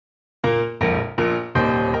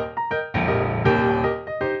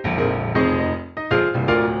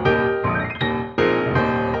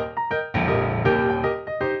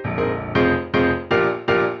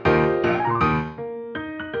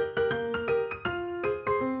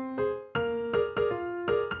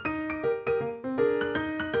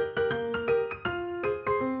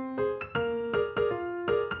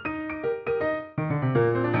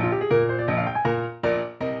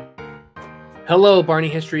Hello, Barney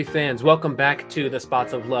history fans. Welcome back to the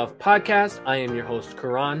Spots of Love podcast. I am your host,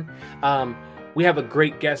 Karan. We have a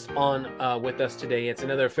great guest on with us today. It's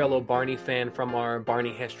another fellow Barney fan from our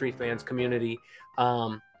Barney history fans community.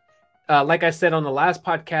 Like I said on the last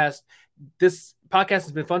podcast, this podcast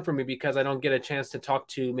has been fun for me because I don't get a chance to talk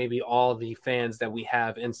to maybe all the fans that we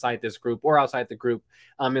have inside this group or outside the group.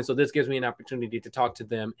 And so this gives me an opportunity to talk to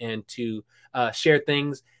them and to share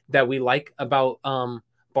things that we like about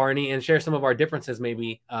Barney and share some of our differences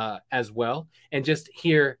maybe as well, and just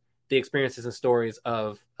hear the experiences and stories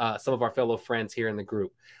of some of our fellow friends here in the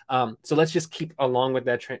group. So let's just keep along with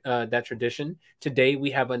that tradition. Today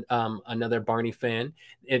we have another Barney fan.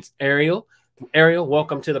 It's Arielle. Arielle,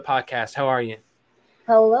 welcome to the podcast. How are you?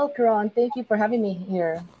 Hello, Karan. Thank you for having me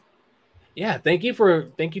here. Yeah, thank you for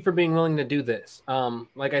being willing to do this.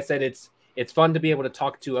 Like I said, it's fun to be able to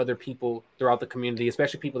talk to other people throughout the community,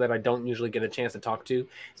 especially people that I don't usually get a chance to talk to.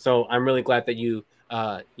 So I'm really glad that you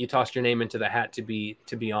tossed your name into the hat to be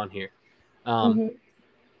on here. hmm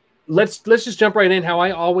Let's just jump right in. How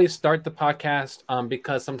I always start the podcast,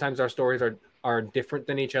 because sometimes our stories are different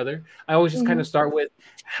than each other. I always just kind hmm of start with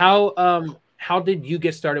how did you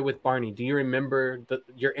get started with Barney? Do you remember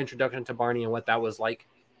your introduction to Barney and what that was like?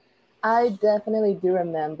 I definitely do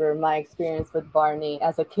remember my experience with Barney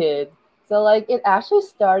as a kid. So, it actually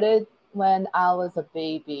started when I was a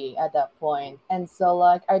baby at that point. And so,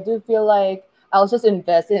 I do feel like I was just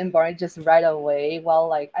invested in Barney just right away.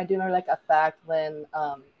 Well, I do remember, a fact when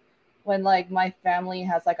my family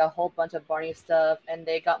has a whole bunch of Barney stuff, and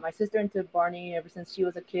they got my sister into Barney ever since she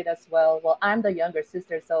was a kid as well. Well, I'm the younger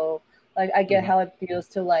sister, so I get Mhm. how it feels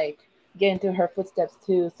to get into her footsteps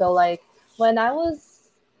too. So when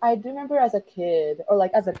I do remember as a kid or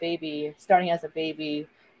as a baby, starting as a baby,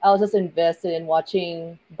 I was just invested in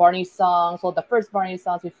watching Barney songs, well the first Barney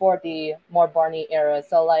songs before the more Barney era.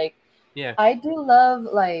 So Yeah. I do love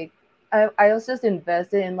I was just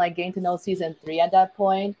invested in getting to know season three at that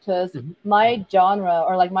point because Mhm. my genre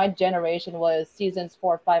or my generation was seasons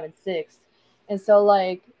four, five, and six, and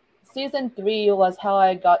so season three was how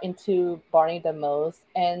I got into Barney the most,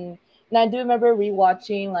 and I do remember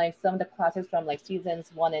rewatching some of the classics from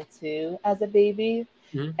seasons one and two as a baby,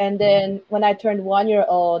 Mhm. and then when I turned 1 year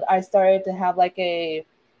old, I started to have a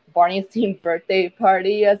Barney themed birthday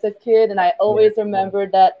party as a kid, and I Yeah. always remember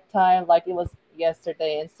that time like it was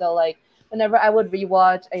yesterday. And so whenever I would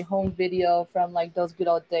rewatch a home video from those good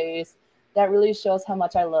old days, that really shows how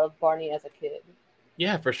much I love Barney as a kid.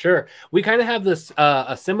 Yeah, for sure. We kind of have this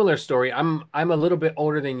a similar story. I'm a little bit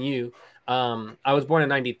older than you. I was born in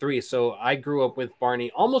 '93, so I grew up with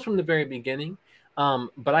Barney almost from the very beginning.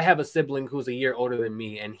 But I have a sibling who's a year older than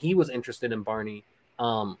me, and he was interested in Barney.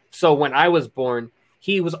 So when I was born,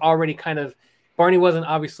 he was already kind of Barney wasn't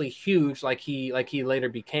obviously huge like he later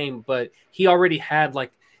became, but he already had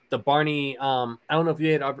like the Barney. I don't know if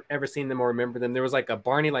you had ever seen them or remember them. There was like a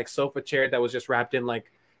Barney like sofa chair that was just wrapped in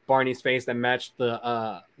like Barney's face that matched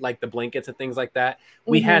the like the blankets and things like that.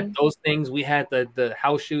 We had Mm-hmm. those things. We had the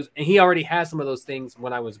house shoes, and he already had some of those things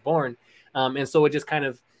when I was born. And so it just kind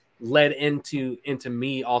of led into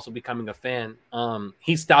me also becoming a fan.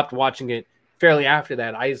 He stopped watching it fairly after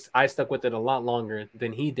that. I stuck with it a lot longer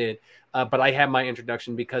than he did, but I had my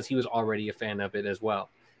introduction because he was already a fan of it as well.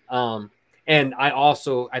 And I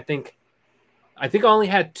also I think I only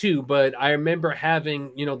had two, but I remember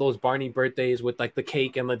having, those Barney birthdays with like the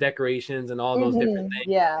cake and the decorations and all those different Mm-hmm. things.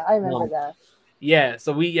 Yeah, I remember that. Yeah,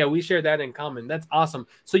 so we share that in common. That's awesome.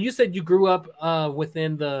 So you said you grew up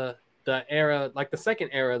within the era, like the second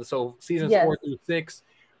era, so seasons Yes. 4 through 6.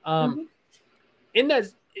 Um, Mm-hmm. in that,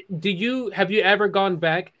 have you ever gone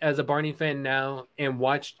back as a Barney fan now and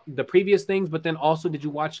watched the previous things, but then also did you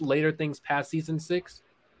watch later things past season 6?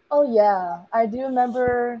 Oh yeah, I do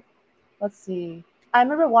remember. Let's see. I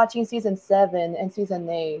remember watching season seven and season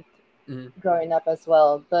eight Mm-hmm. growing up as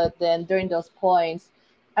well. But then during those points,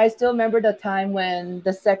 I still remember the time when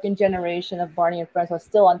the second generation of Barney and Friends was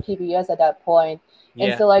still on PBS at that point.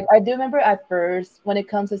 And Yeah, so I do remember at first when it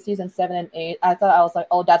comes to season seven and eight, I thought I was like,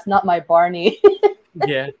 oh, that's not my Barney.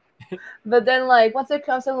 yeah, But then once it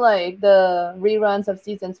comes to the reruns of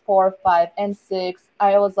seasons four, five, and six,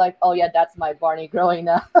 I was like, oh yeah, that's my Barney growing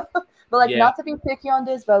up. But yeah. not to be picky on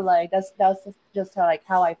this, but that's just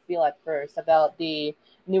how I feel at first about the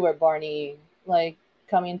newer Barney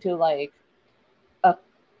coming to a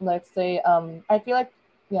let's say I feel like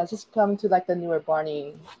yeah just come to the newer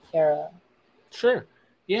Barney era. Sure.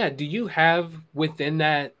 Yeah. Do you have within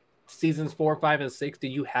that seasons 4, 5, and 6? Do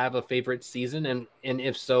you have a favorite season? And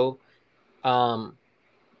if so, um,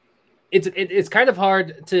 it's kind of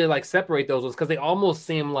hard to like separate those ones because they almost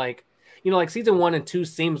seem like like season 1 and 2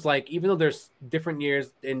 seems like, even though there's different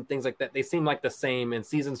years and things like that, they seem like the same. And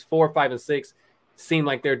seasons 4, 5, and 6 seem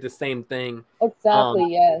like they're the same thing.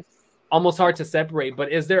 Exactly, yes. Almost hard to separate.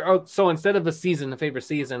 But is there, so instead of a favorite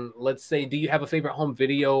season, let's say, do you have a favorite home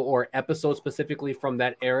video or episode specifically from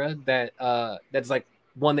that era that's like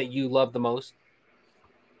one that you love the most?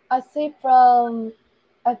 I say from,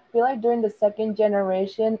 I feel like during the second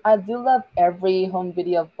generation, I do love every home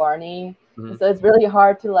video of Barney. Mhm. So it's really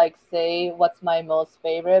hard to like say what's my most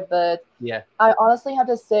favorite, but Yeah. I honestly have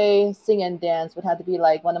to say Sing and Dance would have to be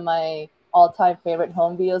like one of my all-time favorite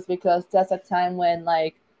home videos because that's a time when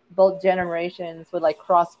like both generations would like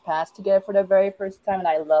cross paths together for the very first time, and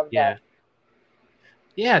I love Yeah. that.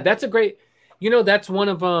 Yeah, that's a great, that's one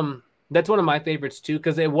of my favorites too,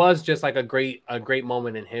 because it was just like a great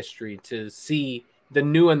moment in history to see the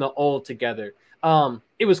new and the old together.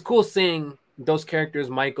 It was cool seeing those characters,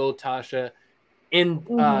 Michael, Tasha, in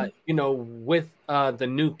Mm-hmm. with the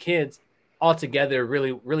new kids all together.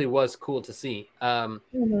 Really, really was cool to see.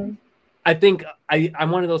 Mm-hmm. I think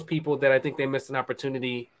I'm one of those people that I think they missed an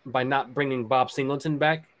opportunity by not bringing Bob Singleton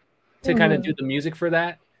back to kind of Mm-hmm. do the music for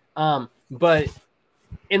that. But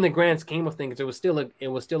in the grand scheme of things, it was still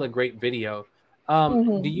a great video. Do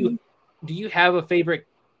Mm-hmm. you have a favorite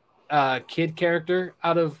kid character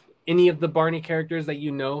out of any of the Barney characters that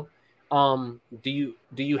you know? Do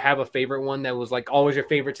you have a favorite one that was like always your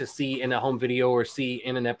favorite to see in a home video or see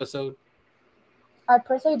in an episode? I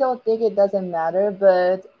personally don't think it doesn't matter,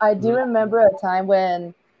 but I do Mhm. remember a time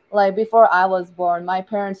when, like, before I was born, my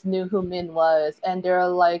parents knew who Min was, and they're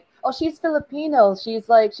like, "Oh, she's Filipino. She's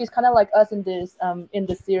like, she's kind of like us in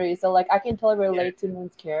the series." So like, I can totally Yeah, relate to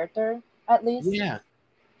Min's character at least. yeah,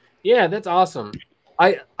 yeah. That's awesome.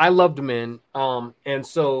 I loved Men. And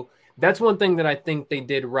so that's one thing that I think they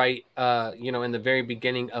did right. In the very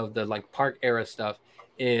beginning of the like park era stuff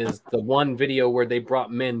is the one video where they brought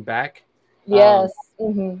Men back. Um, Yes.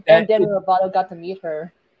 And that Demi Lovato got to meet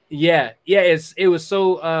her. Yeah, yeah, it was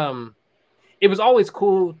always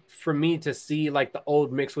cool for me to see like the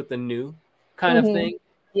old mixed with the new kind of Mm-hmm. thing.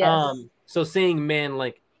 Yes. So seeing men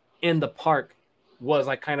like in the park was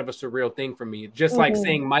like kind of a surreal thing for me. Just like Mm-hmm.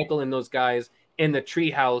 seeing Michael and those guys in the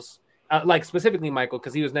treehouse, like specifically Michael,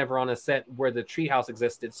 because he was never on a set where the treehouse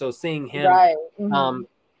existed. So seeing him Right. Mm-hmm. um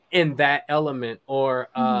in that element, or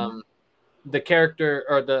Mm-hmm. the character,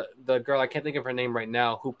 or the girl, I can't think of her name right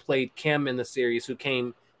now, who played Kim in the series, who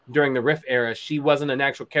came during the Riff era. She wasn't an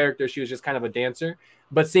actual character, she was just kind of a dancer.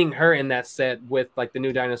 But seeing her in that set with like the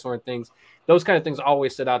new dinosaur and things, those kind of things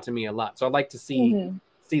always stood out to me a lot. So I'd like to Mm-hmm.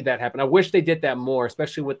 see that happen. I wish they did that more,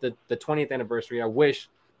 especially with the 20th anniversary. I wish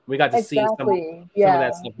we got to see Exactly. some of Yeah.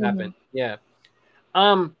 that stuff Mm-hmm. happen. Yeah.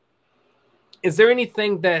 um is there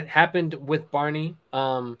anything that happened with Barney,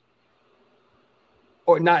 or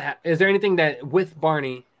not, is there anything that with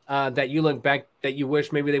Barney that you look back that you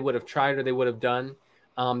wish maybe they would have tried or they would have done,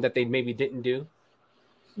 that they maybe didn't do?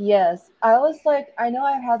 Yes. I was like, I know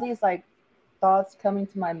I've had these like thoughts coming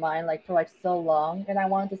to my mind like for like so long, and I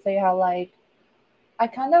wanted to say how like I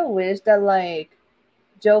kind of wish that like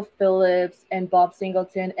Joe Phillips and Bob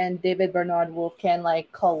Singleton and David Bernard Wolf can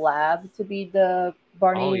like collab to be the Oh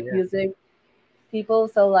Barney yeah, music people.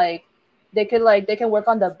 So like they can work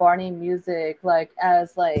on the Barney music like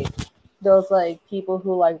as like those like people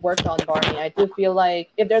who like worked on Barney. I do feel like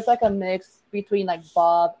if there's like a mix between like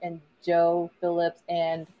Bob and Joe Phillips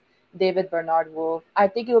and David Bernard Wolf, I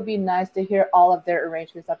think it would be nice to hear all of their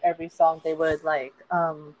arrangements of every song they would like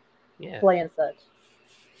yeah, play and such.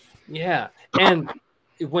 yeah. And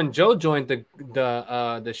when Joe joined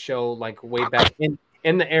the show, like way back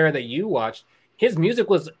in the era that you watched, his music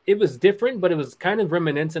was different, but it was kind of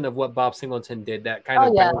reminiscent of what Bob Singleton did, that kind Oh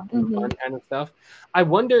of yeah. bounce and Mm-hmm. fun kind of stuff. I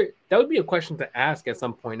wonder, that would be a question to ask at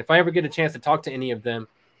some point. If I ever get a chance to talk to any of them,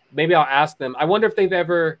 maybe I'll ask them. I wonder if they've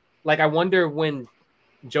ever, like, I wonder when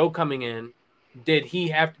Joe coming in,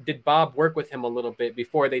 did Bob work with him a little bit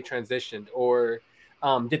before they transitioned, or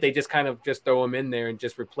did they just kind of just throw him in there and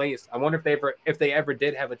just replace? I wonder if they ever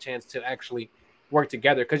did have a chance to actually work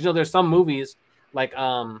together, because there's some movies like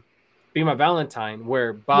Be My Valentine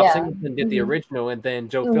where Bob Yeah. Singleton did the Mm-hmm. original and then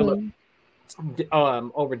Joe Phillips Mm-hmm.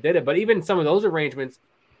 overdid it. But even some of those arrangements,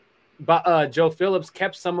 but Joe Phillips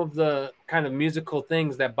kept some of the kind of musical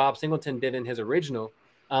things that Bob Singleton did in his original.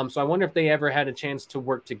 So I wonder if they ever had a chance to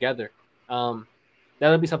work together. Um, that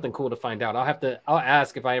would be something cool to find out. I'll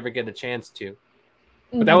ask if I ever get a chance to.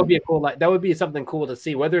 But that would Mm-hmm. be a cool, like, that would be something cool to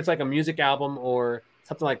see, whether it's like a music album or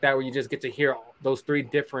something like that, where you just get to hear those three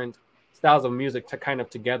different styles of music to kind of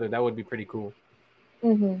together. That would be pretty cool.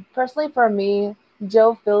 Personally, for me,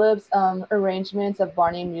 Joe Phillips' arrangements of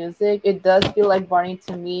Barney music, it does feel like Barney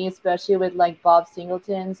to me, especially with like Bob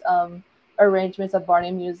Singleton's arrangements of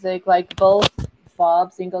Barney music. Like both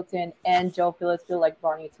Bob Singleton and Joe Phillips feel like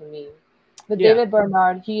Barney to me. But Yeah. David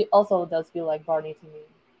Bernard, he also does feel like Barney to me.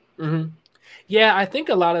 Hmm. Yeah, I think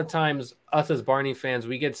a lot of times us as Barney fans,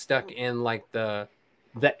 we get stuck in like the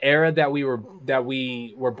era that we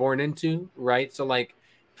were born into, right? So like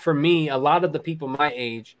for me, a lot of the people my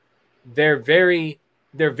age, they're very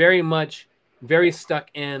they're very much very stuck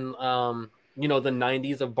in the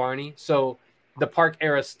 90s of Barney. So the park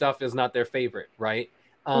era stuff is not their favorite, right?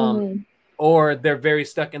 Um Mhm. or they're very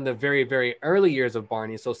stuck in the very, very early years of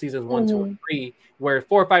Barney. So seasons one, two, and Mhm. three, where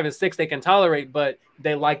four, five, and six they can tolerate, but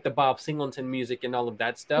they like the Bob Singleton music and all of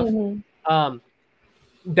that stuff. Mhm. Um,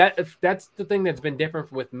 that's the thing that's been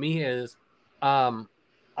different with me is um,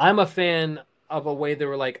 I'm a fan of a way they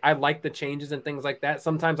were like I like the changes and things like that.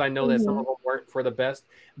 Sometimes I know that some of Mhm. them weren't for the best,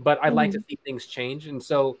 but I like to Mhm. see things change. And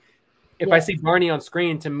so if I Yes. see Barney on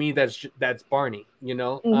screen, to me that's Barney, you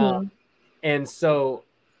know. Mhm. And so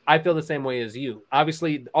I feel the same way as you.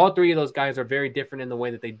 Obviously, all three of those guys are very different in the way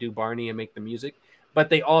that they do Barney and make the music, but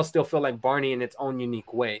they all still feel like Barney in its own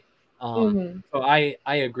unique way. Mhm. So I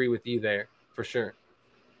agree with you there for sure.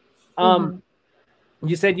 Um, Mhm.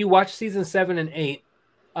 you said you watched season 7 and 8.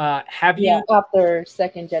 Have Yeah, you? after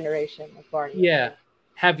second generation of Barney, I Yeah, think.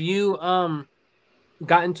 have you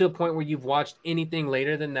gotten to a point where you've watched anything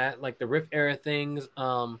later than that, like the Riff era things?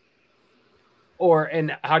 Or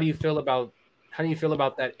and how do you feel about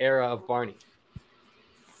that era of Barney?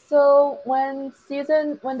 So when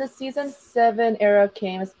the season 7 era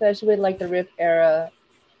came, especially with like the Rift era,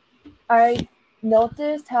 I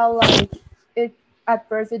noticed how like it at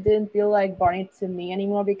first it didn't feel like Barney to me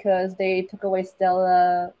anymore because they took away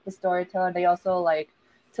Stella, the storyteller. They also like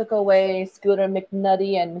took away Scooter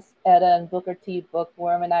McNutty and Miss Etta and Booker T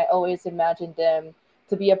Bookworm, and I always imagined them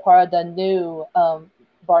to be a part of the new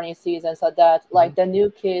Barney season so that Mhm. like the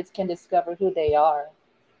new kids can discover who they are.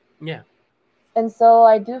 Yeah. And so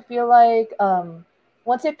I do feel like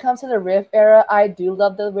once it comes to the Riff era, I do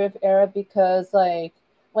love the Riff era because like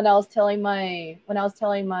when I was telling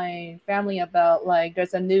my family about like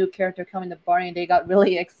there's a new character coming to Barney, they got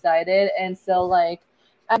really excited. And so like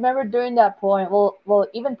I remember during that point, well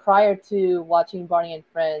even prior to watching Barney and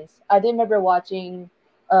Friends, I did remember watching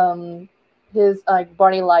um his like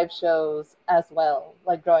Barney live shows as well,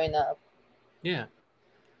 like growing up. Yeah.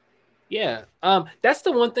 Yeah. That's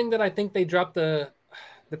the one thing that I think they dropped the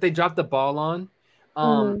ball on.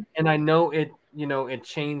 Mhm. And I know it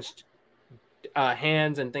changed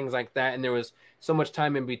hands and things like that, and there was so much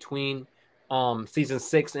time in between season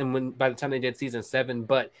 6 and when by the time they did season 7.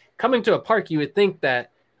 But coming to a park, you would think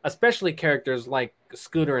that especially characters like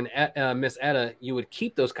Scooter and Miss Etta, you would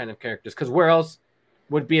keep those kind of characters because where else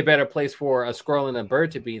would be a better place for a squirrel and a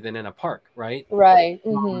bird to be than in a park, right? Right.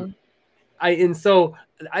 Um, Mhm. I and so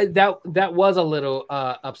I that was a little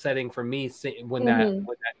upsetting for me Mhm. when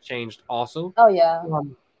that changed also. Oh yeah.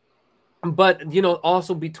 Um, but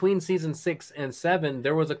also between season 6 and 7,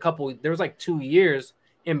 there was like 2 years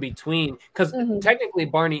in between because Mhm. technically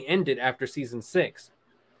Barney ended after season 6,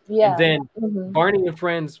 and Yeah. then Mhm. Barney and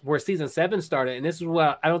Friends where season 7 started, and this is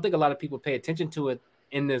what I don't think a lot of people pay attention to it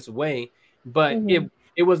in this way, but it Mhm.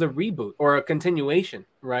 it was a reboot or a continuation,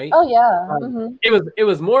 right? Oh yeah. Um, Mhm. it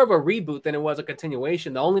was more of a reboot than it was a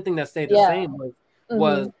continuation. The only thing that stayed the Yeah. same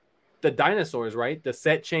was Mhm. the dinosaurs, right? The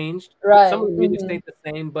set changed. Some of Right. the music Mhm. stayed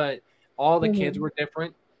the same, but all the kids Mhm. were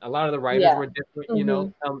different. A lot of the writers Yeah. were different.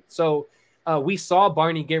 Mhm. So we saw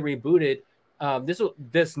Barney get rebooted.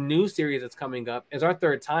 This new series that's coming up is our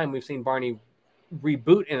third time we've seen Barney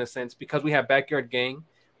reboot in a sense because we have Backyard Gang,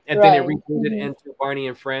 and then it Right. rebooted Mhm. into Barney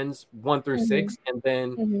and Friends 1 through 6, Mhm. and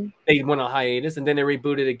then Mhm. they went on hiatus, and then it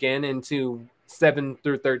rebooted again into 7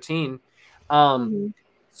 through 13. Um, Mhm.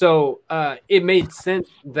 so it made sense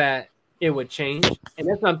that it would change, and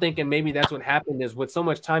that's what I'm thinking. Maybe that's what happened is with so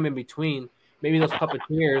much time in between, maybe those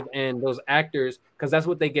puppeteers and those actors, because that's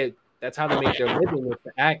what they get. That's how they make their living is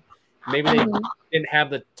to act. Maybe they Mhm. didn't have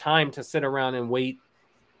the time to sit around and wait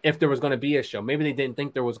if there was going to be a show. Maybe they didn't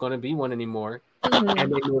think there was going to be one anymore, and Mhm.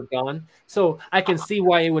 they moved on. So I can see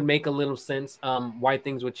why it would make a little sense, why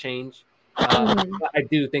things would change. Mhm. But I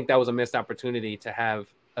do think that was a missed opportunity to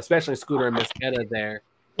have, especially Scooter and Miss Etta there,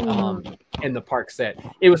 um, Mhm. in the park set.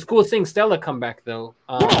 It was cool seeing Stella come back though.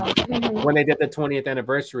 Yeah. Mhm. When they did the 20th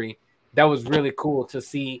anniversary, that was really cool to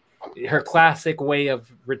see her classic way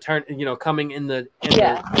of return. Coming in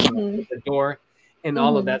Yeah. Mhm. the door and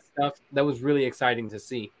all of Mhm. that stuff. That was really exciting to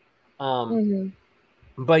see. Um, Mhm.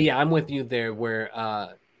 but yeah, I'm with you there where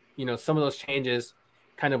some of those changes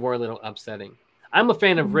kind of were a little upsetting. I'm a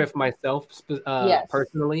fan of Mhm. Riff myself, Yes.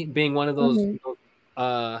 personally, being one of those Mhm.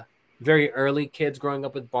 uh, very early kids growing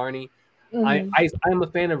up with Barney. Mhm. I'm a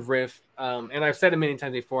fan of Riff, and I've said it many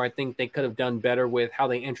times before. I think they could have done better with how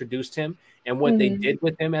they introduced him and what they Mhm. did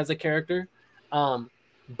with him as a character. Um,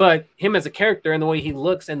 but him as a character and the way he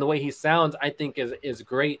looks and the way he sounds, I think is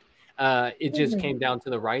great. It just Mhm. came down to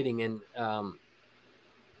the writing and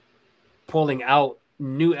pulling out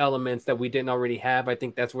new elements that we didn't already have. I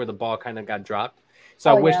think that's where the ball kind of got dropped. So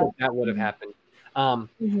I Oh wish yeah. that that would have Mhm. happened.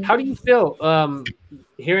 How do Mhm. you feel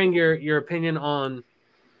hearing your opinion on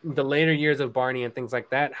the later years of Barney and things like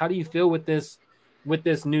that? How do you feel with this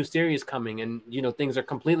new series coming? And things are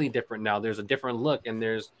completely different now. There's a different look and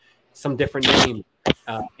there's some different names,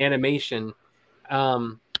 animation.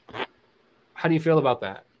 Um, how do you feel about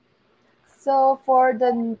that? So for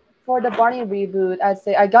the Barney reboot, I'd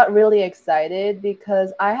say I got really excited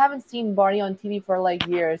because I haven't seen Barney on TV for like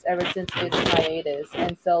years, ever since its hiatus.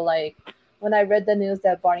 And so like when I read the news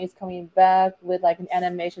that Barney's coming back with like an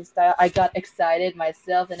animation style, I got excited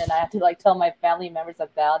myself, and then I had to like tell my family members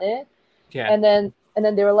about it. Yeah. And then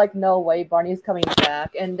they were like, no way, Barney's coming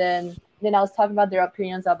back. And then I was talking about their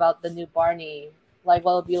opinions about the new Barney, like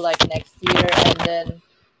what will be like next year. And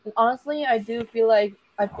honestly, I do feel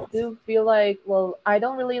like, well, I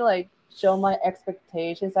don't really like show my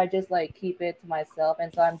expectations. I just like keep it to myself.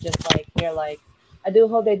 And so I'm just like here, like I do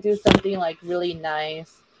hope they do something like really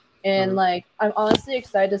nice. And Mhm. like I'm honestly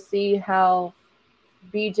excited to see how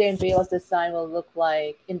BJ and Bela's design will look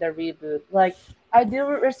like in the reboot. Like, I do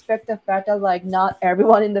respect the fact that like not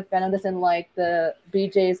everyone in the fandom doesn't like the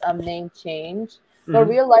BJ's name change, but Mhm.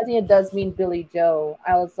 realizing it does mean Billy Joe,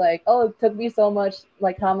 I was like, oh, it took me so much,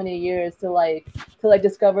 like how many years to like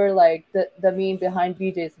discover like the meaning behind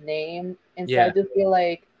BJ's name. And so I Yeah. do feel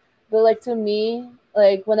like, but like to me,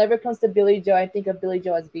 like whenever it comes to Billy Joe, I think of Billy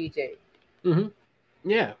Joe as BJ. Hmm.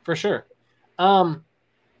 Yeah, for sure. Um,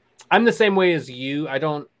 I'm the same way as you. I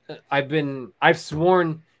don't. I've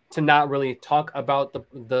sworn to not really talk about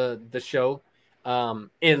the show,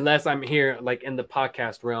 unless I'm here like in the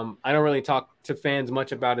podcast realm. I don't really talk to fans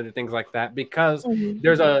much about it or things like that because Mm-hmm.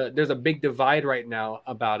 there's a big divide right now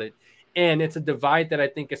about it, and it's a divide that I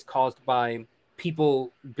think is caused by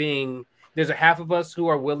people being. There's a half of us who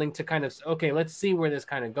are willing to kind of okay, let's see where this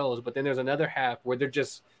kind of goes, but then there's another half where they're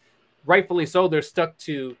just rightfully so they're stuck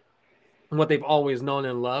to what they've always known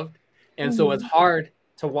and loved, and so it's Mm-hmm. hard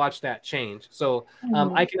to watch that change. So I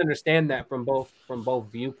Mm-hmm. can understand that from both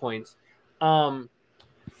viewpoints. um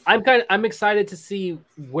I'm excited to see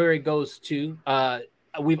where it goes to.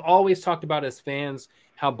 We've always talked about as fans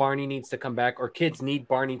how Barney needs to come back or kids need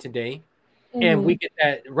Barney today, and Mm-hmm. we get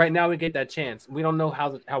that right now. We get that chance. We don't know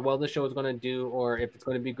how well the show is going to do or if it's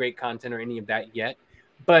going to be great content or any of that yet,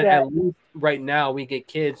 but Right. at least right now we get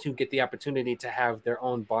kids who get the opportunity to have their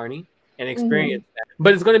own Barney and Mm-hmm. experience that.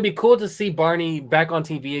 But it's going to be cool to see Barney back on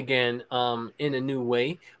TV again, in a new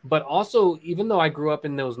way. But also, even though I grew up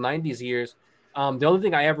in those '90s years, the only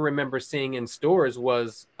thing I ever remember seeing in stores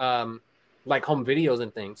was like home videos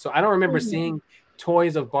and things. So I don't remember Mm-hmm. seeing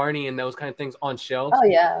toys of Barney and those kind of things on Oh shelves.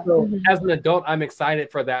 yeah. So Mhm. as an adult, I'm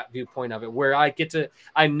excited for that viewpoint of it, where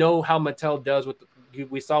I know how Mattel does with,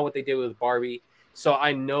 we saw what they did with Barbie. So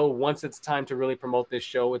I know once it's time to really promote this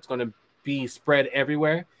show, it's going to be spread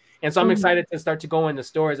everywhere. And so I'm Mhm. excited to start to go into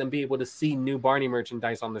stores and be able to see new Barney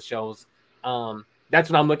merchandise on the shelves. That's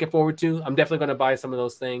what I'm looking forward to. I'm definitely going to buy some of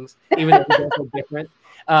those things, even though they're so different.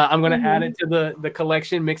 I'm going to add Mhm. it to the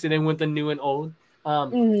collection, mix it in with the new and old.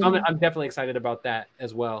 So Mhm. I'm definitely excited about that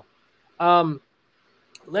as well. Um,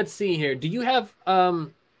 let's see here. Do you have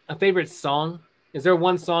a favorite song? Is there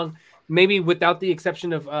one song, maybe without the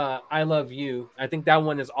exception of "I Love You"? I think that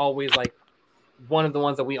one is always like one of the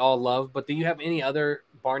ones that we all love. But do you have any other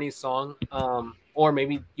Barney song, or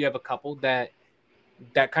maybe you have a couple that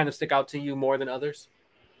kind of stick out to you more than others?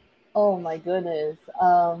 Oh my goodness.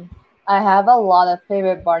 I have a lot of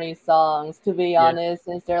favorite Barney songs. To be Yeah. honest,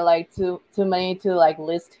 since there are like too many to like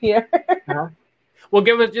list here. Uh-huh. Well,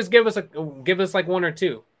 give us like one or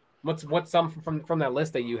two. What's some from that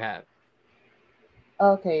list that you have?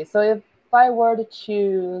 Okay, so if I were to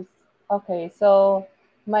choose, okay, so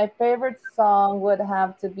my favorite song would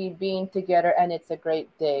have to be "Being Together" and "It's a Great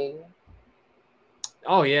Day."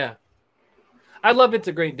 Oh yeah, I love It's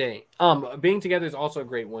a Great Day. Being Together is also a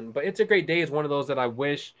great one, but It's a Great Day is one of those that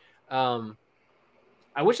um,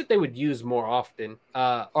 I wish that they would use more often,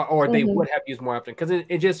 or they Mhm. would have used more often because it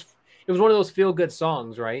was one of those feel good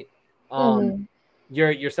songs, right? Um,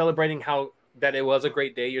 Mhm. you're celebrating how that it was a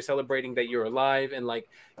great day. You're celebrating that you're alive and like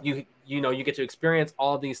you get to experience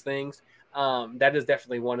all these things. that is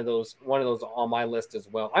definitely one of those on my list as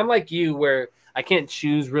well. I'm like you, where I can't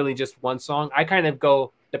choose really just one song. I kind of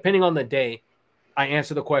go depending on the day. I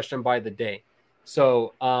answer the question by the day.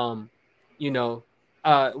 So, you know,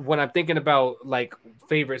 when I'm thinking about like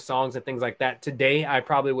favorite songs and things like that, today I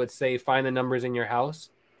probably would say "Find the Numbers in Your House,"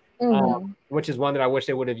 Mm-hmm. which is one that I wish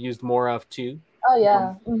they would have used more of too. Oh Um,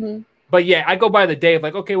 yeah. Mm-hmm. but yeah, I go by the day of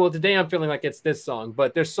like, okay, well today I'm feeling like it's this song,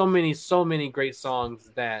 but there's so many great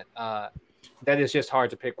songs that that is just hard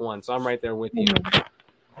to pick one. So I'm right there with you.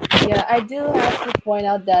 Mm-hmm. Yeah, I do have to point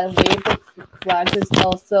out that Wave the Flags is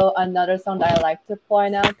also another song that I like to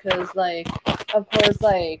point out because, like, of course,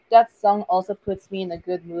 like that song also puts me in a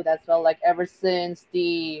good mood as well. Like ever since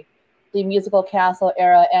the musical Castle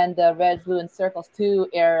era and the Red, Blue, and Circles 2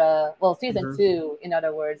 era, well, season Hmm. 2, in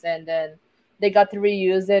other words, and then they got to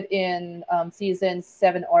reuse it in season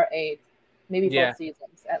 7 or 8, maybe Yeah, both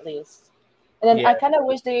seasons at least. And then yeah, I kind of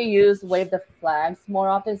wish they used Wave the Flags more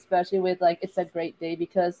often, especially with like It's a Great Day,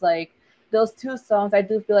 because like those two songs, I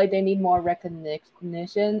do feel like they need more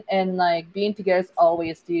recognition, and like Being Together is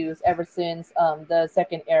always used ever since the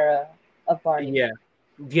second era of Barney. yeah.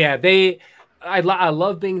 Yeah, I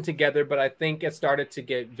love being together, but I think it started to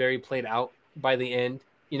get very played out by the end.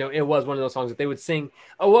 It was one of those songs that they would sing,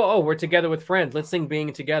 "Oh, oh, oh, we're together with friends. Let's sing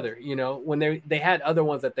Being Together." When they had other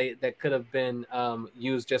ones that could have been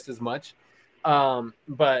used just as much.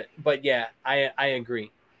 But yeah, I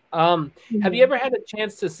agree. Have you Mhm. ever had a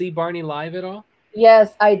chance to see Barney live at all?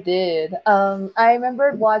 Yes, I did. I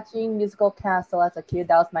remember watching Musical Castle as a kid.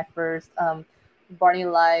 That was my first Barney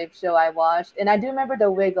live show I watched, and I do remember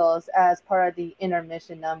the Wiggles as part of the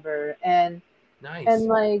intermission number. And Nice.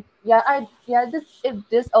 like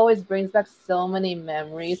this always brings back so many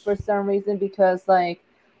memories for some reason, because like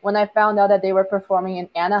when I found out that they were performing in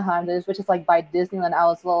Anaheim, which is like by Disneyland, I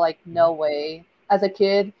was like, no way, as a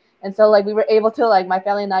kid. And so like we were able to, like, my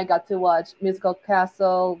family and I got to watch Musical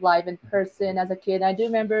Castle live in person as a kid. And I do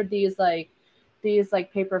remember these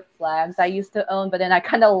paper flags I used to own, but then I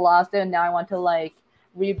kind of lost it, and now I want to like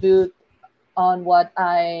reboot on what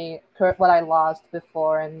I lost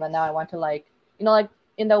before, and then now I want to like, like,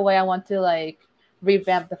 in the way I want to like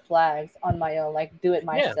revamp the flags on my own, like do it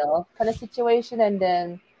Yeah. myself kind of situation. And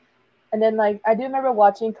then like I do remember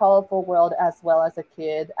watching Colorful World as well as a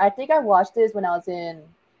kid. I think I watched this when I was in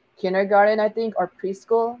kindergarten, I think, or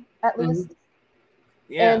preschool at Mhm. least.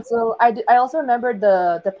 Yeah. And so I also remember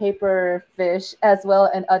the paper fish as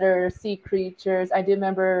well, and other sea creatures. I do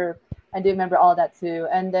remember all that too.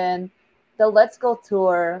 And then the Let's Go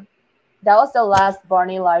tour, that was the last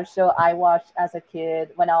Barney live show I watched as a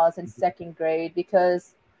kid when I was in second grade,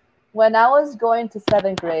 because when I was going to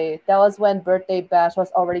seventh grade, that was when Birthday Bash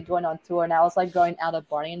was already going on tour, and I was like growing out of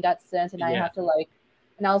Barney in that sense, and I Yeah. had to like,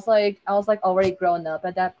 and I was like already grown up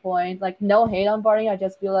at that point. Like, no hate on Barney, I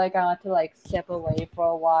just feel like I want to like step away for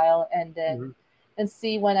a while, and then Mhm. and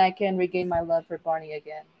see when I can regain my love for Barney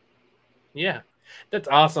again. Yeah, that's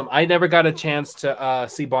awesome. I never got a chance to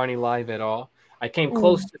see Barney live at all. I came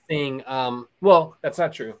close Mm. to seeing. Well, that's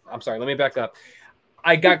not true. I'm sorry. Let me back up.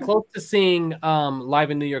 I got close to seeing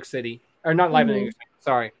live in New York City, or not live in New Mm-hmm. York City.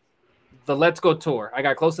 Sorry, the Let's Go tour. I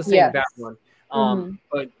got close to seeing that Yes. one. Mm-hmm.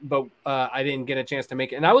 But I didn't get a chance to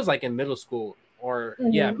make it, and I was like in middle school, or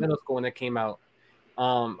yeah, Mm-hmm. middle school when it came out.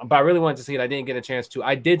 But I really wanted to see it. I didn't get a chance to.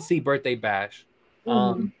 I did see Birthday Bash.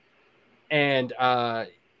 Mm-hmm. Um, and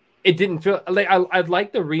it didn't feel like I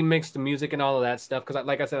like the remix, the music, and all of that stuff because,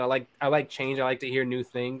 like I said, I like change. I like to hear new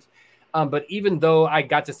things. But even though I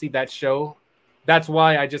got to see that show, that's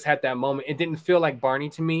why I just had that moment. It didn't feel like Barney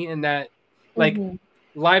to me, in that like Mm-hmm.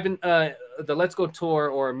 live in the Let's Go tour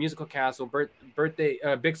or Musical Castle, birthday,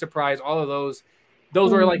 Big Surprise, all of those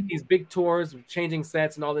were like Mm-hmm. these big tours, changing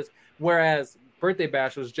sets and all this. Whereas Birthday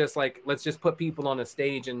Bash was just like, let's just put people on a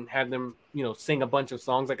stage and have them, sing a bunch of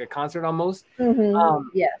songs like a concert almost. Mm-hmm.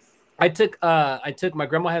 Um, Yes. I took my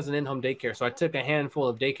grandma has an in-home daycare, so I took a handful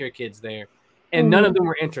of daycare kids there, and none of Mm-hmm. them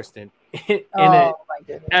were interested in it Oh my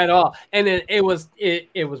goodness. at all. And then it was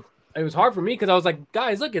hard for me because I was like,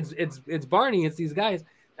 guys, look, it's Barney, it's these guys,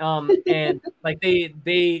 and like they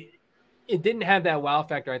it didn't have that wow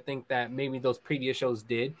factor. I think that maybe those previous shows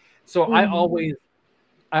did. So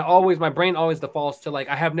Mm-hmm. my brain always defaults to like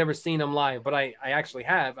I have never seen them live, but I actually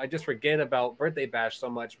have. I just forget about Birthday Bash so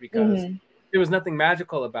much because Mm-hmm. there was nothing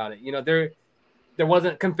magical about it. There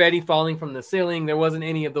wasn't confetti falling from the ceiling. There wasn't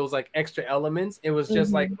any of those like extra elements. It was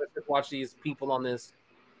just like, Mm-hmm. let's just watch these people on this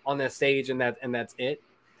stage, and that's it.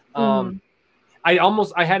 Um, Mm-hmm. I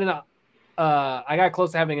got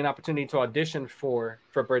close to having an opportunity to audition for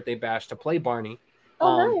Birthday Bash to play Barney.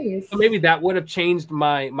 Oh, So maybe nice. that would have changed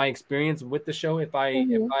my experience with the show if I if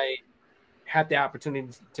Mm-hmm. I had the opportunity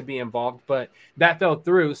to be involved, but that fell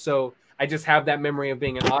through. So I just have that memory of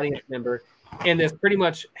being an audience member in this pretty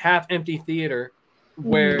much half empty theater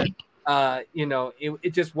where Mhm. it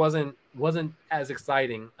just wasn't as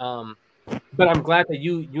exciting. But I'm glad that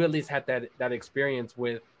you at least had that experience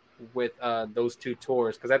with those two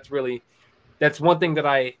tours, because that's one thing that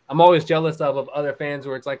I'm always jealous of other fans,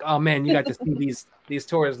 where it's like, oh man, you got to see these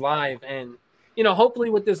tours live. And hopefully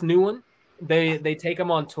with this new one, they take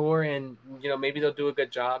them on tour, and maybe they'll do a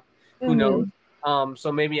good job. Who knows? Mhm.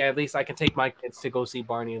 So maybe at least I can take my kids to go see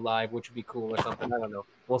Barney live, which would be cool or something. I don't know.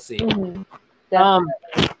 We'll see. Mhm. Um,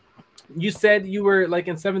 Definitely. you said you were like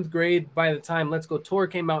in seventh grade by the time Let's Go Tour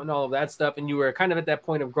came out and all of that stuff, and you were kind of at that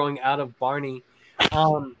point of growing out of Barney.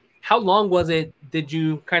 How long was it? Did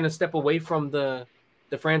you kind of step away from the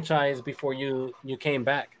franchise before you came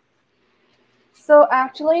back? So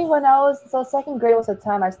actually, when I was so second grade was the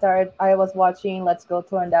time I was watching Let's Go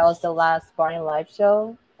Tour, and that was the last Barney live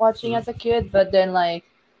show watching Mhm. as a kid. But then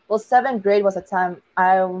well, seventh grade was the time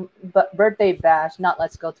but birthday bash, not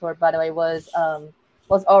Let's Go Tour, by the way, was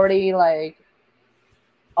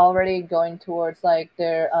already going towards like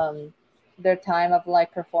their time of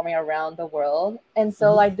like performing around the world. And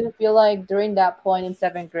so Mhm. I do feel like during that point in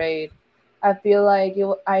seventh grade, I feel like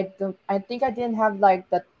I think I didn't have like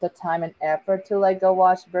the time and effort to like go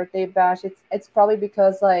watch Birthday Bash. It's probably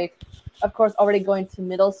because like of course already going to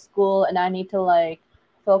middle school, and I need to like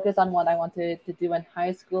focus on what I wanted to do in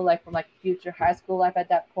high school, like from like future high school life at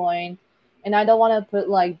that point. And I don't want to put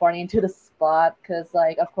like Barney into the spot, because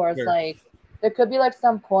like of course Sure. like there could be like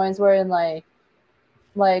some points where like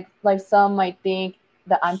some might think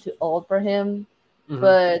that I'm too old for him, Hmm.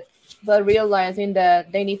 but realizing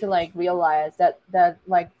that they need to like realize that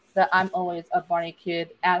I'm always a Barney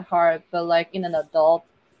kid at heart, but like in an adult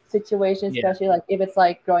situation, Yeah. especially like if it's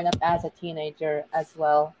like growing up as a teenager as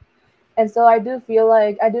well. And so I do feel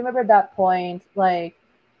like I do remember that point, like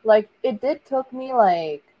it did took me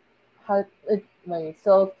like how it wait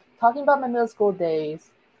so talking about my middle school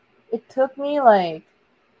days, it took me like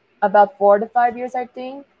about 4 to 5 years, I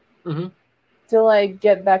think, Hmm. to like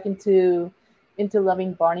get back into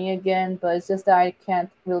loving Barney again. But it's just that I can't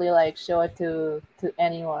really like show it to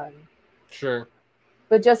anyone. Sure.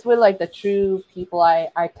 But just with like the true people I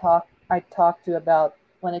talk to about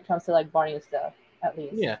when it comes to like Barney and stuff, at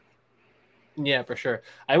least. Yeah. Yeah, for sure.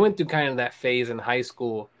 I went through kind of that phase in high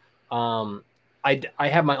school. Um, I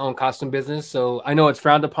have my own costume business, so I know it's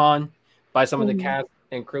frowned upon by some of the Mm-hmm. cast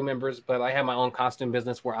and crew members, but I have my own costume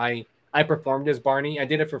business where I performed as Barney. I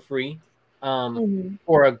did it for free, um, Mm-hmm.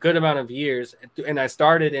 for a good amount of years, and I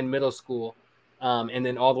started in middle school, and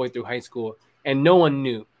then all the way through high school, and no one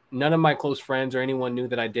knew. None of my close friends or anyone knew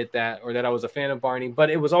that I did that or that I was a fan of Barney. But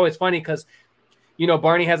it was always funny because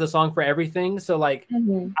Barney has a song for everything. So like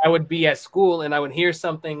Mm-hmm. I would be at school and I would hear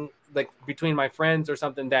something like between my friends or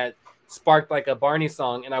something that sparked like a Barney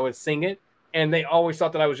song, and I would sing it. And they always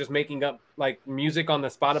thought that I was just making up like music on the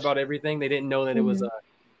spot about everything. They didn't know that Mm-hmm.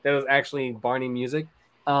 that it was actually Barney music.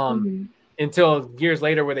 Um, Mm-hmm. until years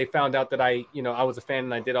later where they found out that I was a fan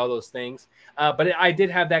and I did all those things. But I did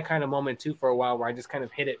have that kind of moment too for a while where I just kind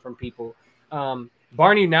of hid it from people.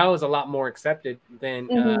 Barney now is a lot more accepted than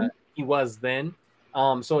Mm-hmm. he was then.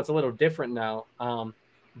 So it's a little different now.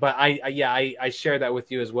 But I share that with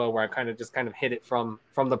you as well, where I kind of hid it from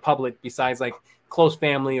the public, besides like close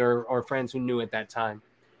family or friends who knew at that time.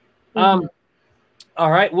 Mm-hmm. Um, all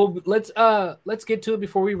right. Well, let's get to it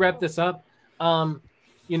before we wrap this up. Um,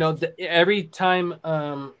 every time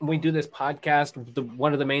we do this podcast,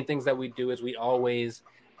 one of the main things that we do is we always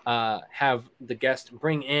have the guest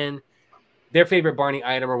bring in their favorite Barney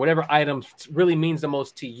item, or whatever item really means the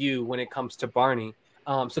most to you when it comes to Barney.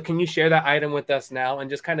 So can you share that item with us now and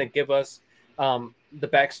just kind of give us the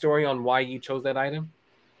backstory on why you chose that item?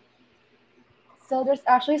 So there's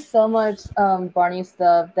actually so much Barney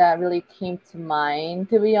stuff that really came to mind.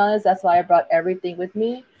 To be honest, that's why I brought everything with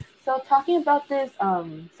me. So talking about this,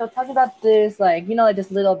 like like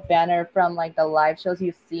this little banner from like the live shows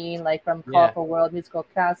you've seen, like from Yeah. Colorful World, Musical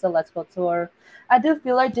Castle, Let's Go Tour. I do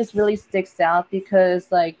feel like this really sticks out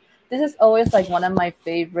because like this is always like one of my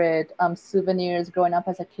favorite souvenirs growing up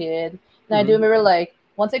as a kid. And I do Hmm. remember like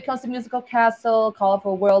once it comes to Musical Castle,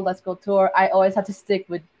 Colorful World, Let's Go Tour, I always had to stick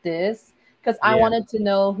with this because I Yeah. wanted to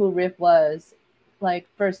know who Riff was, like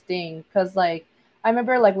first thing. Because like I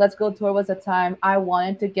remember like Let's Go Tour was a time I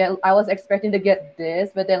was expecting to get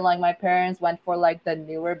this, but then like my parents went for like the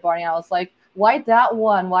newer Barney. I was like, why that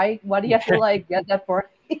one? Why do you have to like get that for?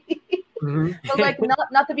 Hmm. But like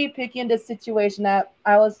not to be picky in this situation,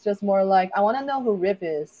 I was just more like I want to know who Riff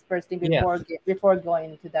is first thing Yeah. before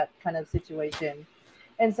going into that kind of situation.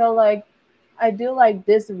 And so like I do like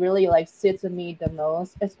this really like sits with me the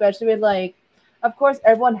most, especially with like, of course,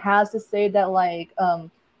 everyone has to say that like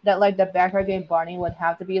the backyard game Barney would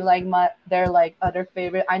have to be like my their like other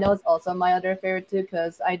favorite. I know it's also my other favorite too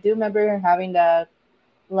because I do remember having that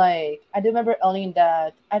like I do remember owning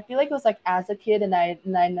that. I feel like it was like as a kid, and I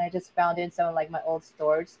just found it in some of like my old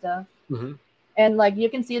storage stuff. Hmm. And like you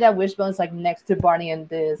can see that Wishbone's like next to Barney and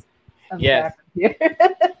this Yes. back here.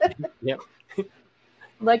 Yep.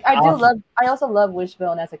 Like I do Awesome. love I also love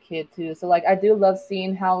Wishbone as a kid too. So like I do love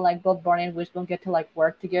seeing how like both Barney and Wishbone get to like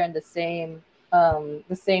work together in the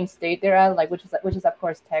same state they're at, like which is of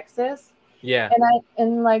course Texas. Yeah.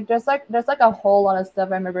 And like there's like a whole lot of stuff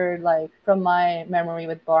I remember like from my memory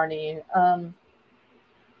with Barney.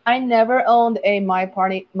 I never owned a My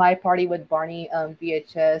Party with Barney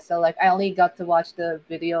VHS, so like I only got to watch the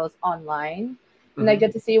videos online, and I Hmm.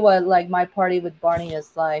 get to see what like My Party with Barney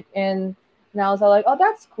is like. And now I was all like, oh,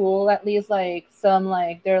 that's cool. At least like some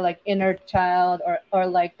like their like inner child or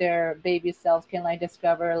like their baby selves can like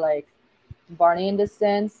discover like Barney in this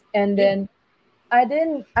sense. And Yeah. then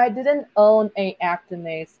I didn't own a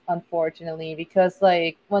Actimates unfortunately because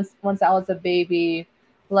like once I was a baby,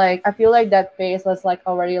 like I feel like that phase was like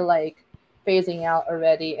already like phasing out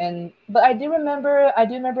already. And but I do remember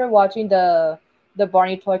watching the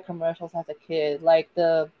Barney toy commercials as a kid, like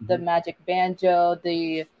the Hmm. magic banjo,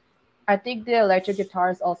 the I think the electric guitar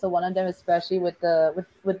is also one of them, especially with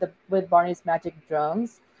Barney's magic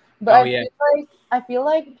drums. But Oh I yeah. feel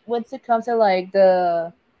like once it comes to like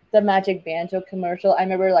the magic banjo commercial, I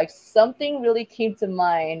remember like something really came to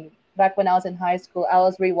mind back when I was in high school. I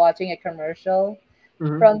was rewatching a commercial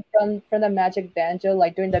Hmm. from the magic banjo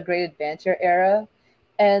like during the Great Adventure era,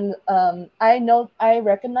 and I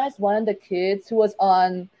recognized one of the kids who was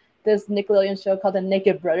on this Nickelodeon show called the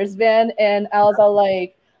Naked Brothers Band, and I was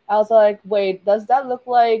like, wait, does that look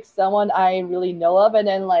like someone I really know of? And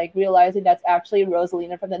then like realizing that's actually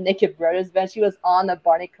Rosalina from the Naked Brothers Band. She was on a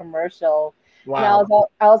Barney commercial, and Wow.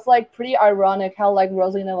 I was like pretty ironic how like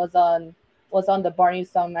Rosalina was on the Barney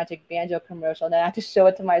song Magic Banjo commercial, and then I had to show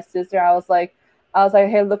it to my sister. I was like,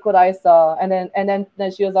 hey, look what I saw. And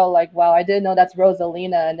then she was all like, wow, I didn't know that's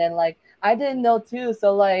Rosalina. And then like I didn't know too.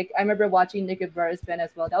 So like I remember watching Naked Brothers Band as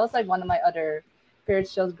well. That was like one of my other favorite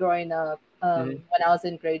shows growing up Hmm. when I was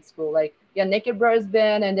in grade school. Like yeah, Naked Brothers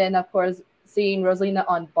Band, and then of course seeing Rosalina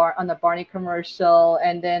on the Barney commercial,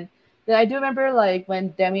 and then I do remember like when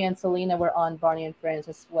Demi and Selena were on Barney and Friends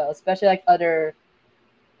as well, especially like other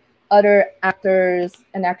actors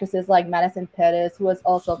and actresses like Madison Pettis, who was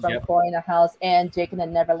also from Yep. Corey in the House, and Jake and the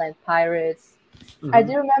Neverland Pirates. I Hmm.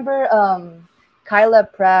 do remember Kyla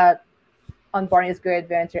Pratt on Barney's Great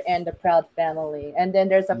Adventure and The Proud Family. And then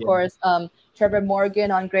there's of Yeah. course Trevor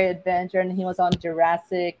Morgan on Great Adventure, and he was on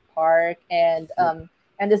Jurassic Park Yep.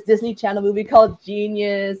 and this Disney Channel movie called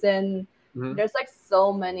Genius. And Hmm. there's like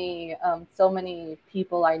so many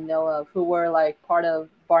people I know of who were like part of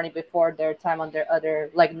Barney before their time on their other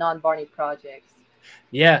like non-Barney projects.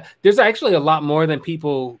 Yeah. There's actually a lot more than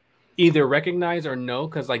people either recognize or know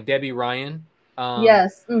because like Debbie Ryan, um,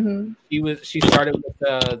 Yes. Mm-hmm. she started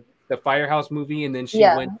with the Firehouse movie, and then she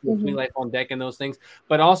Yeah. went with Me Mm-hmm. Life on Deck and those things.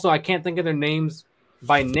 But also, I can't think of their names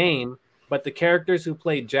by name, but the characters who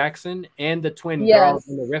played Jackson and the twin girls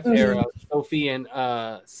in the Yes. Riff era, Mm-hmm. Sophie and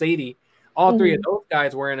Sadie, all three of Mm-hmm. those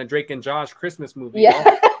guys were in a Drake and Josh Christmas movie, Yeah. also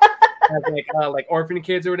as like orphan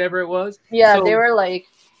kids or whatever it was. Yeah, they So were like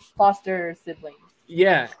foster siblings.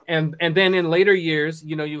 yeah, and then in later years,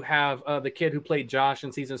 you have the kid who played Josh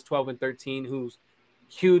in seasons 12 and 13, who's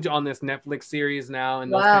huge on this Netflix series now,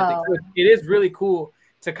 and those kind of things. Wow. So it is really cool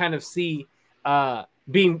to kind of see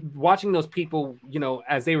being watching those people,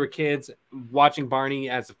 as they were kids, watching Barney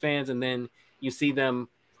as fans, and then you see them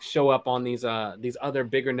show up on these other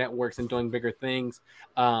bigger networks and doing bigger things.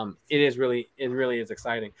 It really is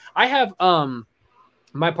exciting. I have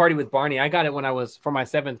My Party with Barney. I got it when I was for my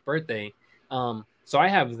 7th birthday. So I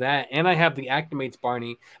have that, and I have the Actimates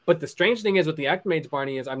Barney. But the strange thing is with the Actimates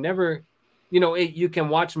Barney is I've never, you can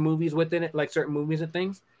watch movies within it, like certain movies and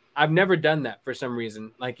things. I've never done that for some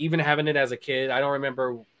reason. Like even having it as a kid, I don't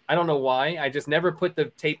remember. I don't know why. I just never put the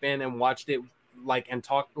tape in and watched it, like and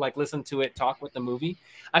talk, like listen to it, talk with the movie.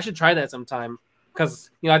 I should try that sometime because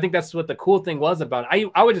I think that's what the cool thing was about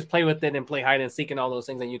it. I would just play with it and play hide and seek and all those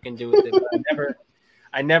things that you can do with it. But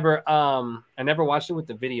I never watched it with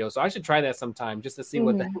the video, so I should try that sometime just to see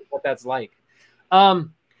what Hmm. what that's like.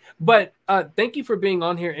 Um, but thank you for being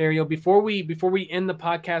on here, Ariel. Before we end the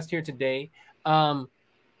podcast here today, um,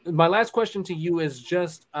 my last question to you is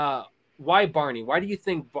just why Barney? Why do you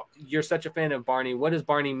think you're such a fan of Barney? What does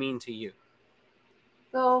Barney mean to you?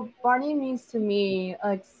 So Barney means to me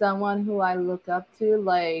like someone who I look up to,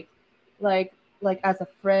 like, as a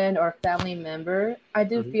friend or family member. Hmm. I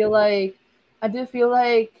do feel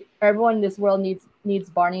like everyone in this world needs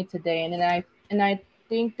Barney today, and I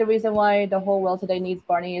think the reason why the whole world today needs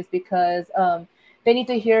Barney is because they need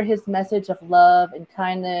to hear his message of love and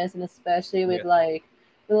kindness, and especially Yeah, with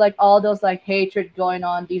like all those like hatred going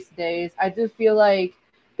on these days. I do feel like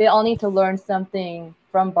they all need to learn something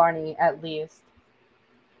from Barney at least.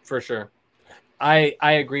 for sure. I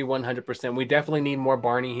agree 100%. We definitely need more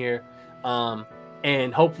Barney here. Um,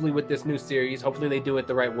 and hopefully with this new series, hopefully they do it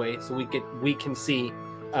the right way so we can see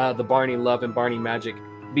the Barney love and Barney magic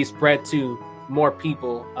be spread to more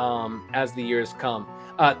people as the years come.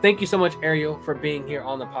 Thank you so much, Arielle, for being here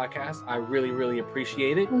on the podcast. I really, really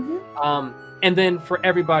appreciate it. Hmm. And then for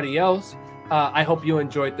everybody else, I hope you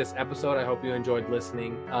enjoyed this episode. I hope you enjoyed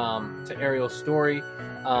listening to Arielle's story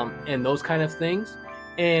and those kind of things.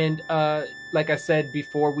 And like I said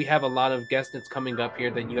before, we have a lot of guests that's coming up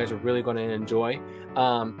here that you guys are really going to enjoy.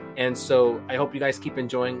 And so I hope you guys keep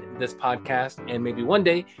enjoying this podcast. And maybe one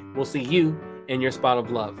day we'll see you in your spot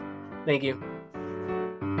of love. Thank you.